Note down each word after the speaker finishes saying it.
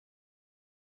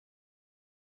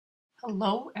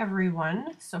Hello everyone.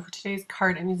 So for today's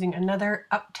card I'm using another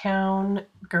Uptown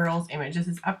Girls image. This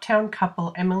is Uptown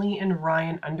couple Emily and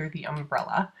Ryan under the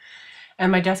umbrella.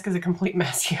 And my desk is a complete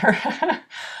mess here. I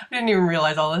didn't even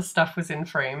realize all this stuff was in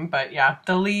frame, but yeah,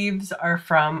 the leaves are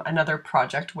from another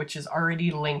project which is already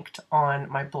linked on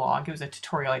my blog. It was a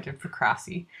tutorial I did for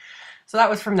Craftsy. So that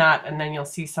was from that, and then you'll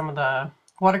see some of the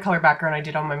watercolor background I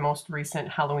did on my most recent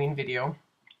Halloween video.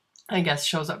 I guess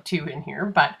shows up too in here,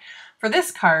 but for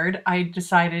this card I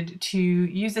decided to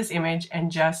use this image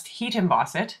and just heat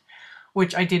emboss it,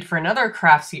 which I did for another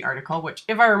Craftsy article, which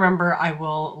if I remember I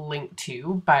will link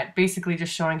to, but basically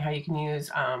just showing how you can use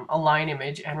a line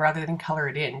image and rather than color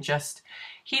it in, just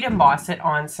heat emboss it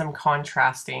on some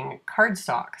contrasting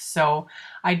cardstock. So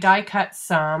I die cut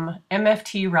some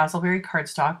MFT Raspberry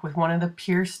cardstock with one of the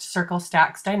Pierced Circle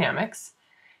Stacks Dynamics.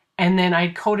 And then I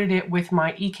coated it with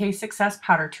my EK Success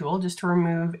powder tool just to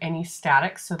remove any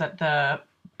static so that the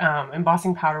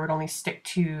embossing powder would only stick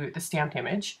to the stamped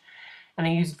image. And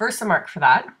I used Versamark for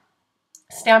that.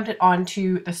 Stamped it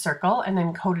onto the circle and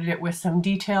then coated it with some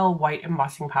detail white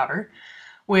embossing powder.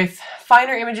 With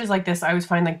finer images like this, I always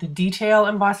find like the detail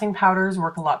embossing powders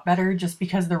work a lot better just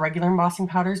because the regular embossing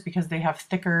powders, because they have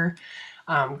thicker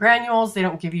granules, they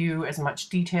don't give you as much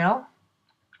detail.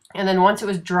 And then once it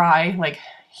was dry, like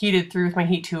heated through with my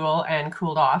heat tool and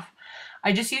cooled off,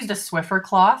 I just used a Swiffer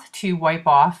cloth to wipe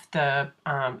off the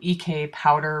EK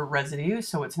powder residue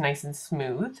so it's nice and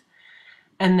smooth.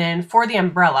 And then for the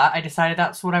umbrella, I decided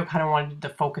that's what I kind of wanted the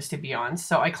focus to be on.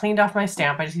 So I cleaned off my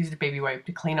stamp. I just used a baby wipe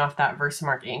to clean off that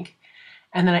Versamark ink.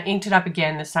 And then I inked it up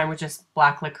again, this time with just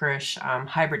black licorice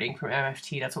hybrid ink from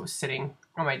MFT. That's what was sitting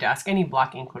on my desk. Any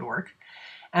black ink would work.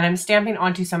 And I'm stamping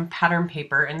onto some pattern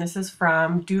paper, and this is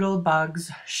from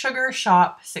Doodlebug's Sugar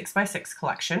Shop 6x6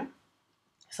 collection.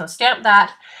 So stamp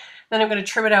that, then I'm going to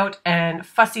trim it out and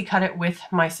fussy cut it with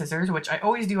my scissors, which I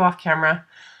always do off camera.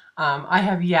 I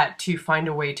have yet to find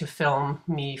a way to film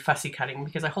me fussy cutting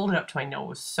because I hold it up to my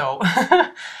nose so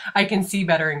I can see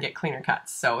better and get cleaner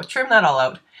cuts. So trim that all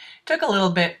out. Took a little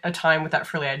bit of time with that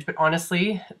frilly edge, but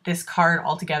honestly, this card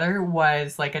altogether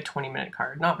was like a 20-minute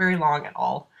card. Not very long at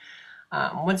all.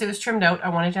 Once it was trimmed out, I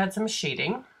wanted to add some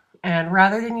shading, and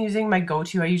rather than using my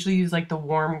go-to, I usually use like the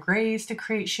warm grays to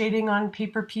create shading on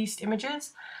paper pieced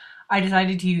images. I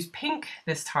decided to use pink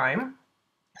this time.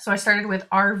 So I started with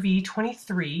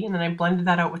RV23 and then I blended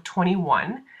that out with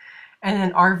 21 and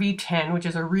then RV10, which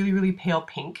is a really, really pale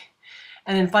pink.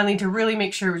 And then finally, to really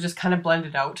make sure it was just kind of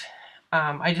blended out,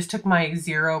 I just took my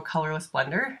Zero colorless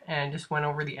blender and just went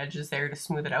over the edges there to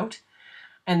smooth it out.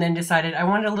 And then decided I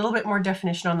wanted a little bit more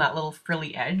definition on that little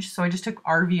frilly edge. So I just took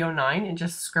RV09 and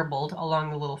just scribbled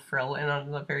along the little frill and on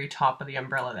the very top of the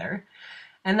umbrella there.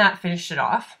 And that finished it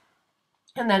off.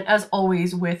 And then as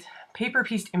always with paper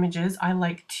pieced images, I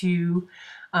like to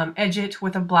edge it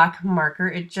with a black marker.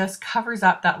 It just covers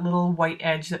up that little white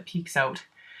edge that peeks out.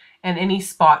 And any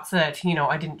spots that, you know,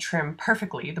 I didn't trim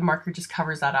perfectly, the marker just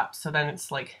covers that up. So then it's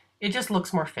like, it just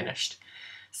looks more finished.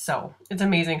 So it's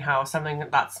amazing how something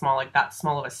that small, like that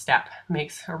small of a step,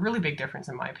 makes a really big difference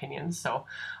in my opinion. So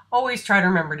always try to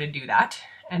remember to do that.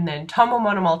 And then Tombow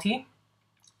Monomalti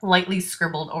lightly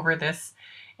scribbled over this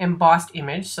embossed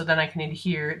image so then I can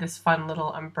adhere this fun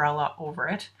little umbrella over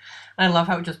it. And I love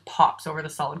how it just pops over the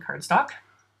solid cardstock.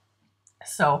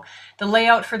 So the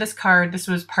layout for this card, this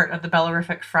was part of the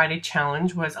Bellerific Friday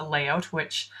challenge, was a layout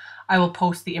which I will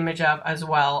post the image of as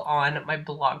well on my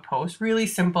blog post. Really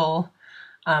simple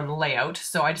layout.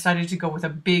 So I decided to go with a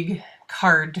big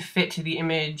card to fit to the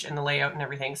image and the layout and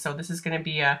everything. So this is going to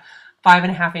be a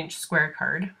 5.5-inch square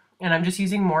card. And I'm just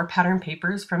using more pattern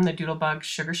papers from the Doodlebug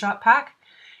Sugar Shop pack.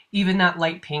 Even that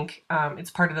light pink,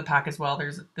 it's part of the pack as well.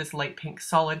 There's this light pink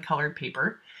solid colored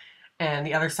paper. And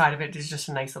the other side of it is just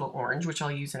a nice little orange, which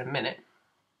I'll use in a minute.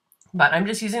 But I'm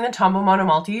just using the Tombow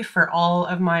Monomalti for all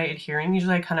of my adhering.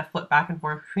 Usually I kind of flip back and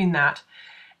forth between that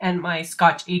and my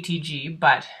Scotch ATG,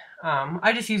 but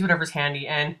I just use whatever's handy,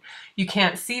 and you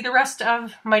can't see the rest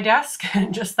of my desk,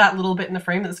 just that little bit in the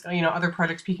frame that's, you know, other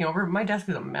projects peeking over. My desk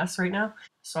is a mess right now,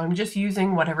 so I'm just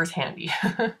using whatever's handy.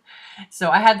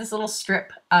 So I had this little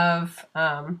strip of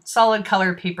solid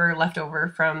color paper left over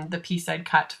from the piece I'd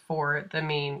cut for the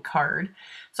main card.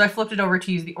 So I flipped it over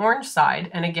to use the orange side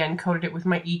and again coated it with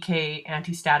my EK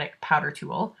anti-static powder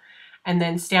tool. And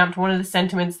then stamped one of the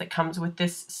sentiments that comes with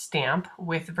this stamp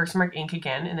with Versamark ink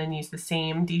again, and then used the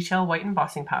same detail white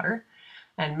embossing powder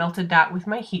and melted that with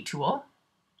my heat tool.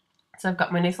 So I've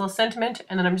got my nice little sentiment,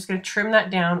 and then I'm just going to trim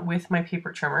that down with my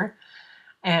paper trimmer.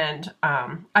 And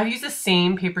I've used the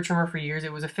same paper trimmer for years.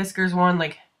 It was a Fiskars one,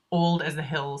 like old as the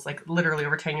hills, like literally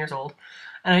over 10 years old.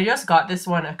 And I just got this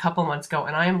one a couple months ago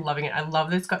and I am loving it. I love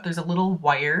this. There's a little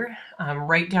wire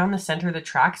right down the center of the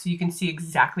track so you can see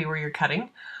exactly where you're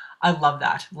cutting. I love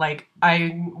that. Like,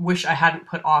 I wish I hadn't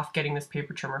put off getting this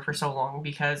paper trimmer for so long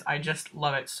because I just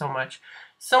love it so much.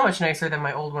 So much nicer than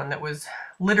my old one that was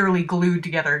literally glued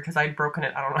together because I'd broken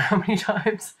it I don't know how many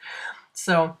times.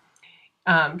 So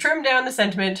trimmed down the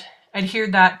sentiment,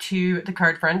 adhered that to the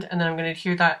card front, and then I'm going to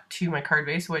adhere that to my card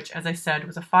base, which, as I said,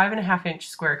 was a 5.5-inch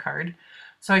square card.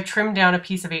 So I trimmed down a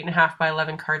piece of 8.5 by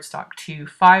 11 cardstock to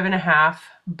 5.5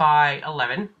 by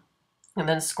 11, and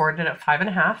then scored it at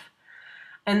 5.5.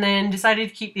 And then decided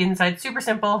to keep the inside super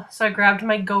simple, so I grabbed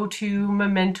my go-to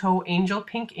Memento Angel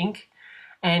Pink ink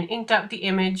and inked up the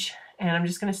image, and I'm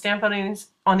just going to stamp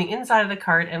on the inside of the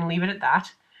card and leave it at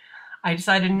that. I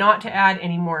decided not to add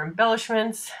any more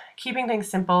embellishments, keeping things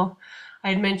simple. I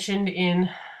had mentioned in,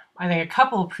 I think, a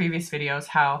couple of previous videos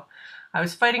how I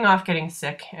was fighting off getting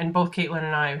sick, and both Caitlin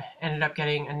and I ended up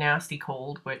getting a nasty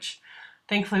cold, which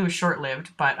thankfully was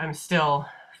short-lived, but I'm still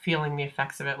feeling the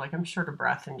effects of it. Like, I'm short of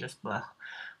breath and just blah.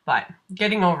 But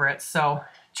getting over it, so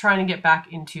trying to get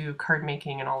back into card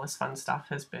making and all this fun stuff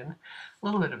has been a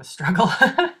little bit of a struggle.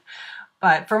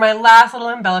 But for my last little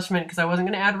embellishment, because I wasn't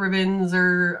going to add ribbons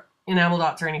or enamel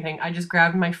dots or anything, I just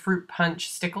grabbed my fruit punch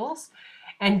stickles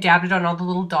and dabbed it on all the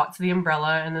little dots of the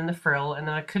umbrella and then the frill, and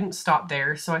then I couldn't stop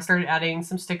there, so I started adding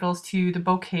some stickles to the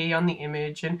bouquet on the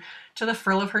image and to the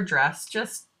frill of her dress,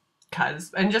 just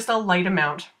cuz, and just a light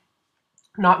amount,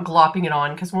 not glopping it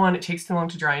on, because one, it takes too long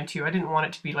to dry, and two, I didn't want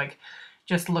it to be like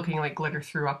just looking like glitter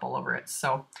threw up all over it.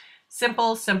 So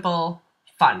simple,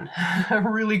 fun. A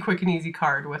really quick and easy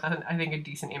card with, I think, a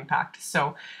decent impact.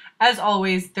 So as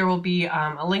always, there will be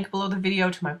a link below the video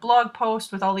to my blog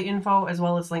post with all the info, as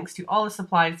well as links to all the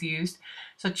supplies used.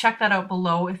 So check that out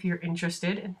below if you're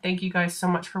interested. And thank you guys so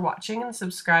much for watching and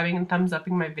subscribing and thumbs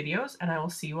upping my videos, and I will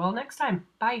see you all next time.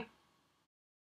 Bye!